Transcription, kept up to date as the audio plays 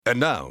And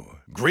now,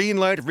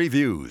 Greenlight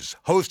Reviews,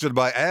 hosted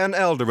by Ann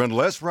Elder and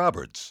Les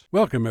Roberts.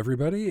 Welcome,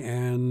 everybody,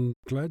 and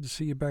glad to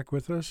see you back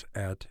with us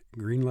at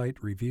Greenlight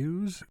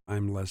Reviews.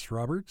 I'm Les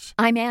Roberts.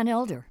 I'm Ann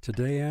Elder.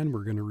 Today, Ann,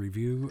 we're going to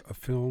review a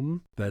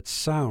film that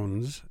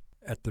sounds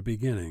at the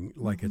beginning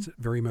like it's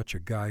very much a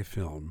guy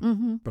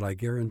film, but I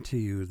guarantee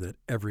you that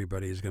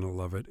everybody's going to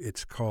love it.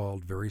 It's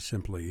called, very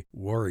simply,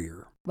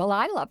 Warrior. Well,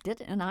 I loved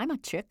it, and I'm a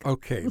chick.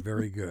 Okay,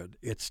 very good.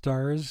 It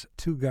stars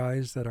two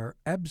guys that are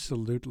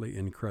absolutely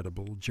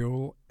incredible,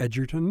 Joel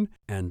Edgerton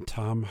and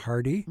Tom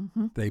Hardy.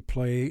 They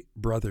play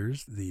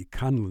brothers, the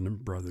Conlon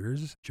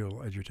brothers.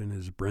 Joel Edgerton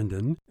is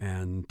Brendan,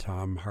 and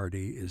Tom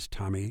Hardy is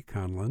Tommy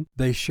Conlon.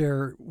 They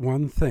share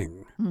one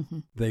thing.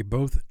 They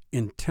both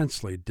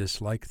intensely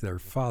dislike their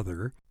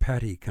father,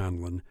 Paddy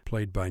Conlon,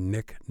 played by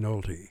Nick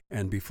Nolte.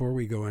 And before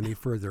we go any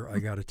further, I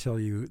got to tell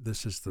you,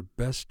 this is the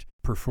best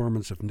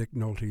performance of Nick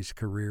Nolte's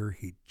career.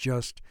 He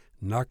just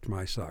knocked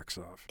my socks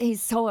off.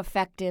 He's so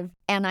effective,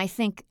 and I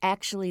think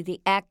actually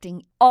the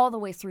acting all the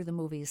way through the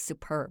movie is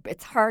superb.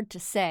 It's hard to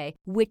say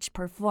which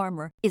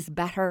performer is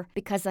better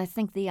because I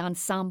think the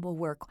ensemble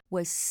work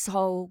was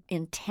so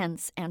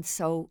intense and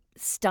so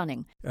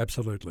stunning.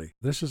 Absolutely.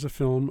 This is a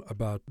film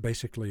about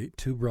basically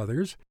two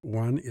brothers.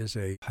 One is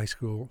a high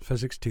school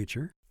physics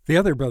teacher. The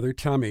other brother,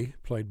 Tommy,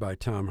 played by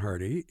Tom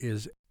Hardy,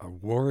 is a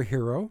war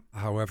hero.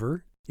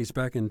 However, he's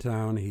back in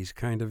town. He's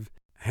kind of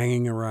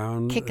hanging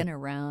around. Kicking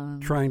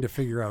around. Trying to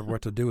figure out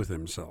what to do with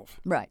himself.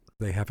 Right.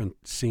 They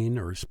haven't seen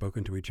or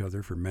spoken to each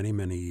other for many,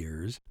 many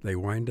years. They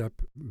wind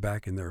up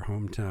back in their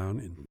hometown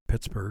in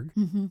Pittsburgh,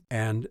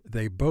 and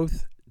they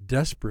both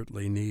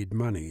desperately need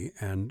money,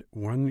 and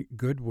one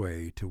good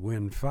way to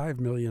win $5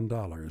 million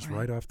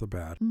right off the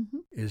bat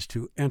is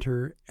to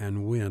enter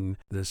and win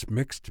this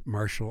mixed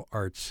martial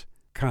arts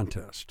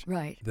contest.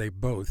 Right. They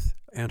both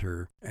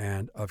enter,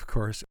 and of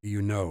course,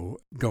 you know,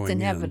 going it's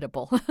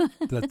inevitable.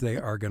 that they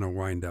are going to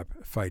wind up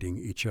fighting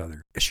each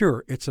other.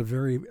 Sure, it's a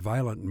very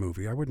violent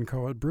movie. I wouldn't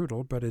call it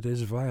brutal, but it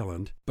is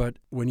violent. But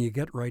when you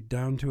get right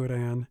down to it,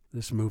 Anne,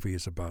 this movie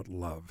is about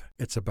love.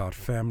 It's about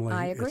family.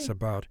 I agree. It's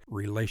about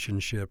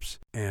relationships.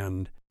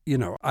 And you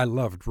know, I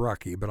loved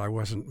Rocky, but I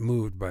wasn't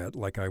moved by it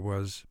like I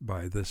was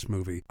by this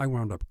movie. I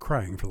wound up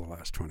crying for the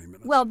last 20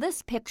 minutes. Well,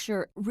 this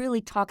picture really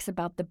talks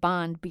about the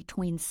bond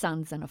between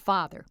sons and a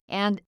father.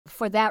 And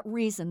for that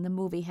reason, the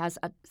movie has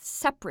a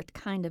separate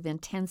kind of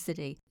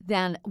intensity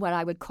than what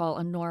I would call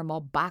a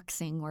normal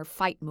boxing or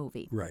fight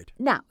movie. Right.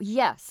 Now,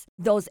 yes,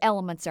 those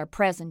elements are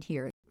present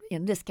here.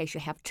 In this case, you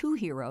have two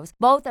heroes,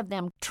 both of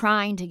them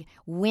trying to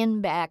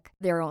win back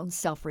their own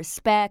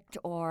self-respect,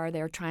 or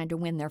they're trying to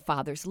win their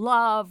father's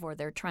love, or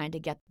they're trying to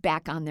get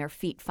back on their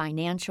feet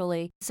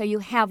financially. So you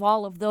have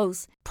all of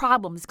those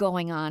problems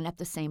going on at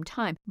the same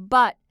time.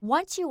 But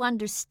once you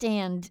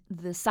understand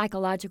the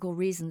psychological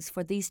reasons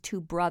for these two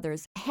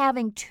brothers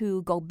having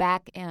to go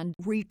back and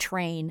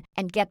retrain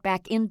and get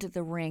back into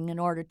the ring in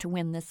order to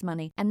win this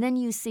money, and then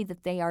you see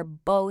that they are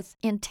both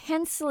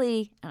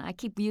intensely, and I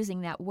keep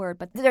using that word,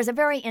 but there's a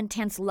very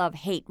intense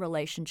love-hate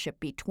relationship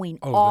between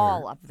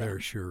all of them. There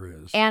sure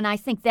is. And I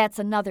think that's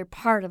another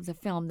part of the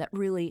film that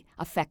really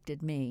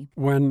affected me.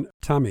 When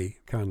Tommy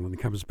Conlon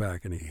comes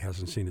back and he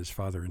hasn't seen his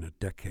father in a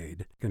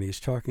decade, and he's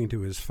talking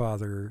to his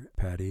father,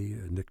 Paddy,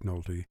 Nick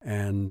Nolte,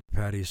 and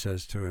Paddy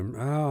says to him,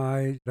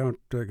 I don't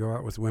go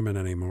out with women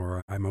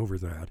anymore. I'm over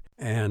that.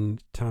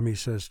 And Tommy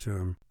says to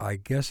him, I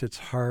guess it's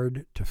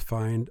hard to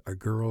find a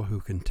girl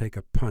who can take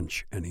a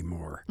punch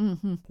anymore.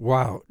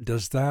 Wow.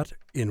 Does that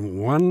in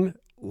one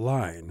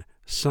line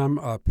sum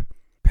up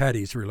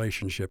Paddy's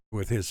relationship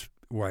with his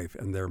wife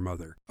and their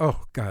mother?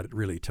 Oh, God, it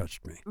really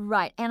touched me.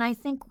 Right. And I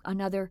think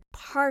another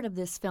part of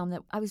this film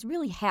that I was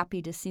really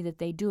happy to see that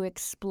they do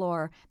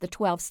explore the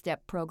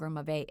 12-step program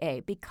of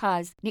AA,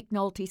 because Nick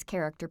Nolte's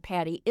character,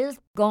 Paddy, is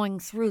going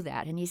through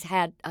that, and he's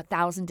had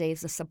 1,000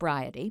 days of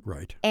sobriety.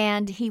 Right.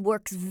 And he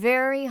works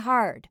very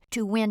hard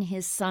to win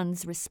his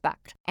son's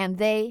respect, and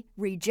they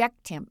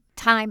reject him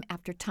time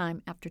after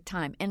time after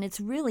time. And it's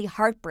really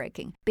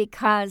heartbreaking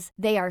because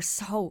they are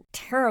so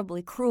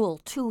terribly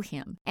cruel to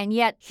him. And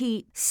yet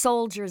he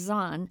soldiers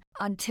on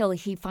until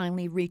he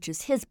finally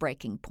reaches his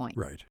breaking point.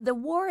 Right. The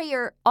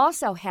Warrior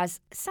also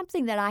has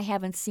something that I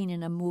haven't seen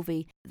in a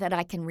movie that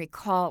I can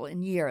recall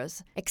in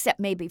years, except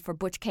maybe for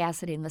Butch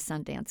Cassidy and the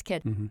Sundance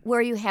Kid,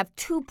 where you have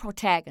two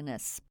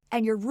protagonists.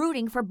 And you're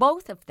rooting for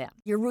both of them.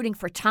 You're rooting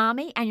for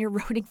Tommy and you're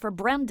rooting for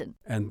Brendan.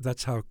 And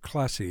that's how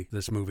classy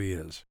this movie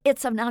is.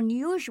 It's an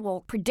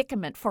unusual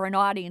predicament for an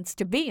audience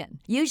to be in.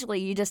 Usually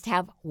you just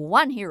have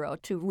one hero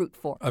to root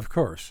for. Of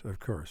course,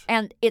 of course.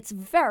 And it's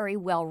very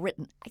well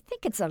written. I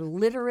think it's a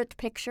literate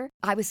picture.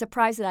 I was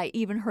surprised that I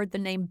even heard the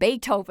name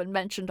Beethoven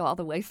mentioned all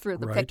the way through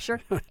the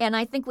picture. And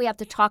I think we have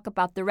to talk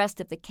about the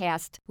rest of the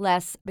cast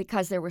less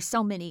because there were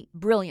so many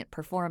brilliant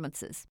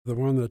performances. The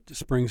one that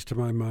springs to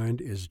my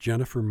mind is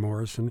Jennifer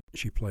Morrison.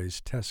 She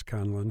plays Tess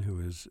Conlon, who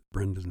is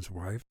Brendan's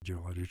wife,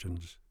 Joel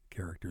Edgerton's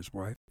character's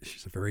wife.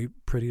 She's a very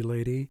pretty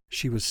lady.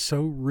 She was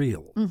so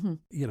real. Mm-hmm.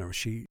 You know,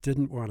 she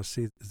didn't want to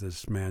see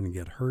this man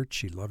get hurt.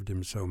 She loved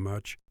him so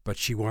much, but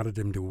she wanted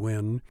him to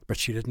win, but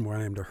she didn't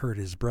want him to hurt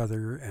his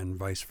brother and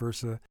vice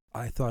versa.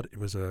 I thought it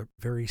was a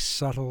very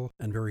subtle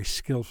and very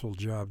skillful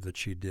job that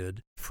she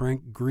did.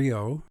 Frank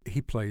Grillo,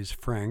 he plays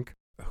Frank,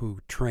 who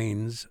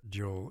trains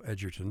Joel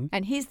Edgerton.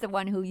 And he's the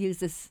one who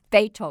uses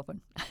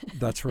Beethoven.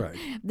 That's right.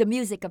 The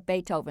music of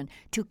Beethoven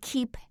to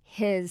keep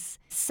his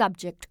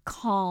subject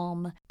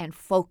calm and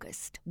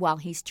focused while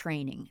he's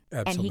training.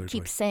 Absolutely. And he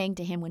keeps saying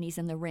to him when he's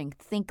in the ring,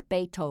 think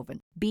Beethoven,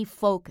 be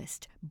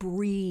focused,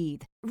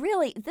 breathe.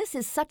 Really, this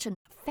is such a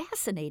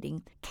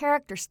fascinating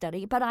character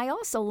study, but I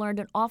also learned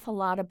an awful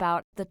lot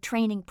about the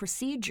training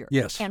procedure.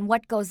 Yes. And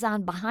what goes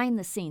on behind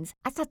the scenes.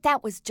 I thought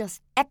that was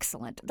just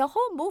excellent. The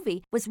whole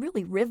movie was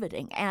really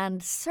riveting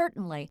and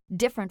certainly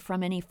different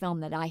from any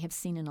film that I have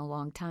seen in a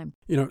long time.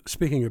 You know,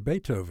 speaking of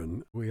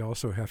Beethoven, we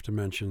also have to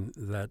mention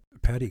that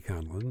Paddy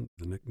Conlon,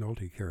 the Nick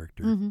Nolte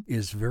character,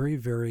 is very,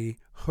 very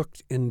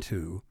hooked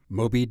into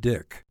Moby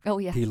Dick. Oh,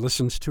 yeah. He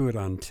listens to it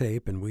on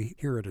tape, and we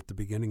hear it at the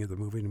beginning of the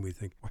movie, and we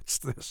think, what's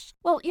this?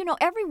 Well, you know,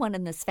 everyone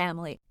in this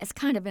family is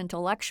kind of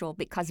intellectual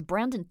because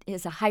Brendan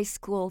is a high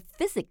school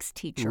physics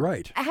teacher.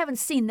 Right. I haven't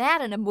seen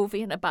that in a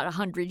movie in about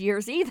 100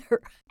 years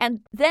either.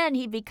 And then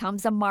he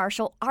becomes a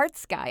martial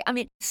arts guy. I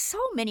mean, so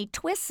many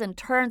twists and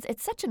turns.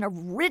 It's such an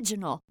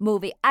original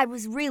movie. I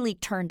was really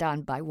turned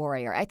on by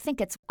Warrior. I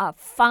think it's a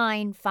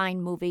fine,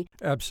 fine movie.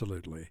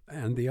 Absolutely.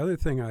 And the other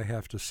thing I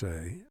have to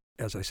say,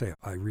 as I say,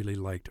 I really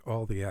liked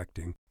all the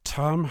acting.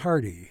 Tom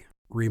Hardy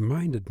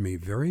reminded me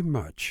very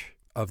much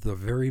of the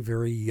very,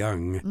 very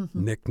young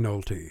Nick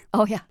Nolte.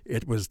 Oh, yeah.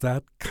 It was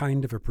that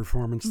kind of a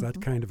performance,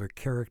 that kind of a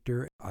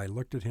character. I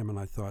looked at him and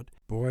I thought,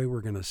 boy,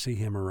 we're going to see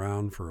him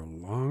around for a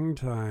long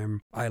time.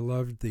 I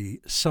loved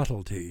the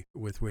subtlety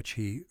with which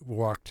he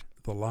walked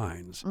the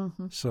lines.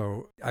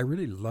 So I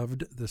really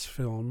loved this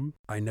film.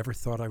 I never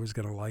thought I was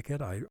going to like it.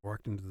 I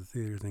walked into the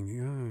theater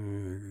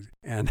thinking,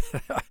 and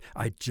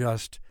I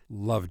just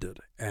loved it.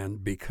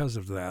 And because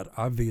of that,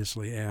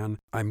 obviously, Anne,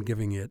 I'm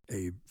giving it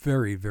a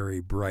very, very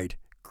bright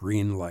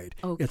green light.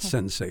 Okay. It's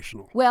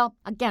sensational. Well,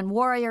 again,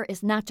 Warrior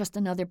is not just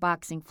another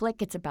boxing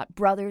flick. It's about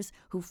brothers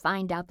who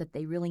find out that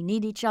they really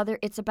need each other.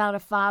 It's about a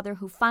father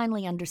who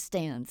finally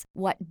understands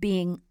what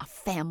being a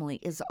family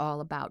is all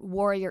about.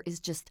 Warrior is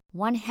just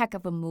one heck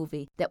of a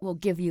movie that will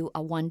give you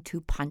a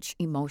 1-2 punch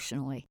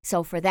emotionally.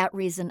 So for that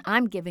reason,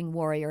 I'm giving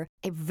Warrior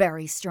a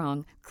very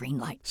strong green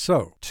light.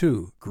 So,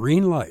 2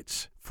 green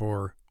lights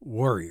for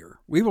Warrior.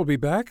 We will be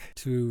back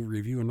to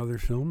review another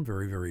film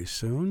very, very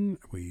soon.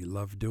 We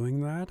love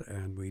doing that,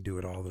 and we do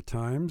it all the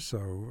time.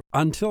 So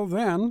until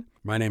then,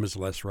 my name is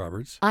Les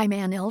Roberts. I'm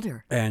Ann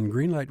Elder. And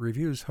Greenlight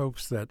Reviews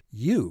hopes that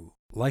you,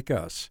 like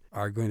us,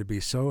 are going to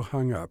be so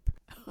hung up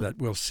that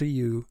we'll see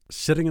you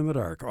sitting in the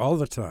dark all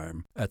the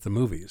time at the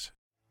movies.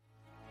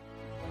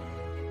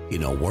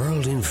 In a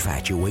world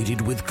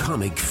infatuated with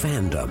comic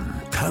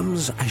fandom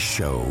comes a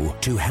show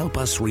to help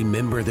us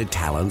remember the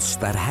talents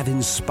that have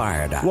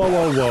inspired us.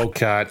 Whoa,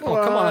 cut.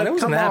 Oh, come on. It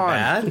wasn't that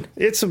bad.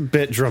 It's a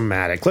bit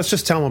dramatic. Let's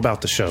just tell them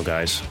about the show,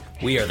 guys.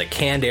 We are the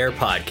Canned Air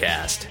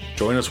Podcast.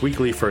 Join us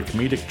weekly for a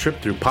comedic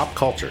trip through pop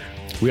culture.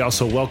 We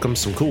also welcome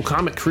some cool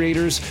comic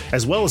creators,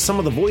 as well as some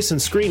of the voice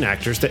and screen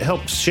actors that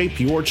helped shape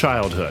your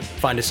childhood.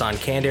 Find us on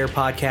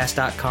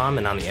cannedairpodcast.com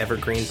and on the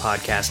Evergreen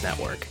Podcast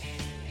Network.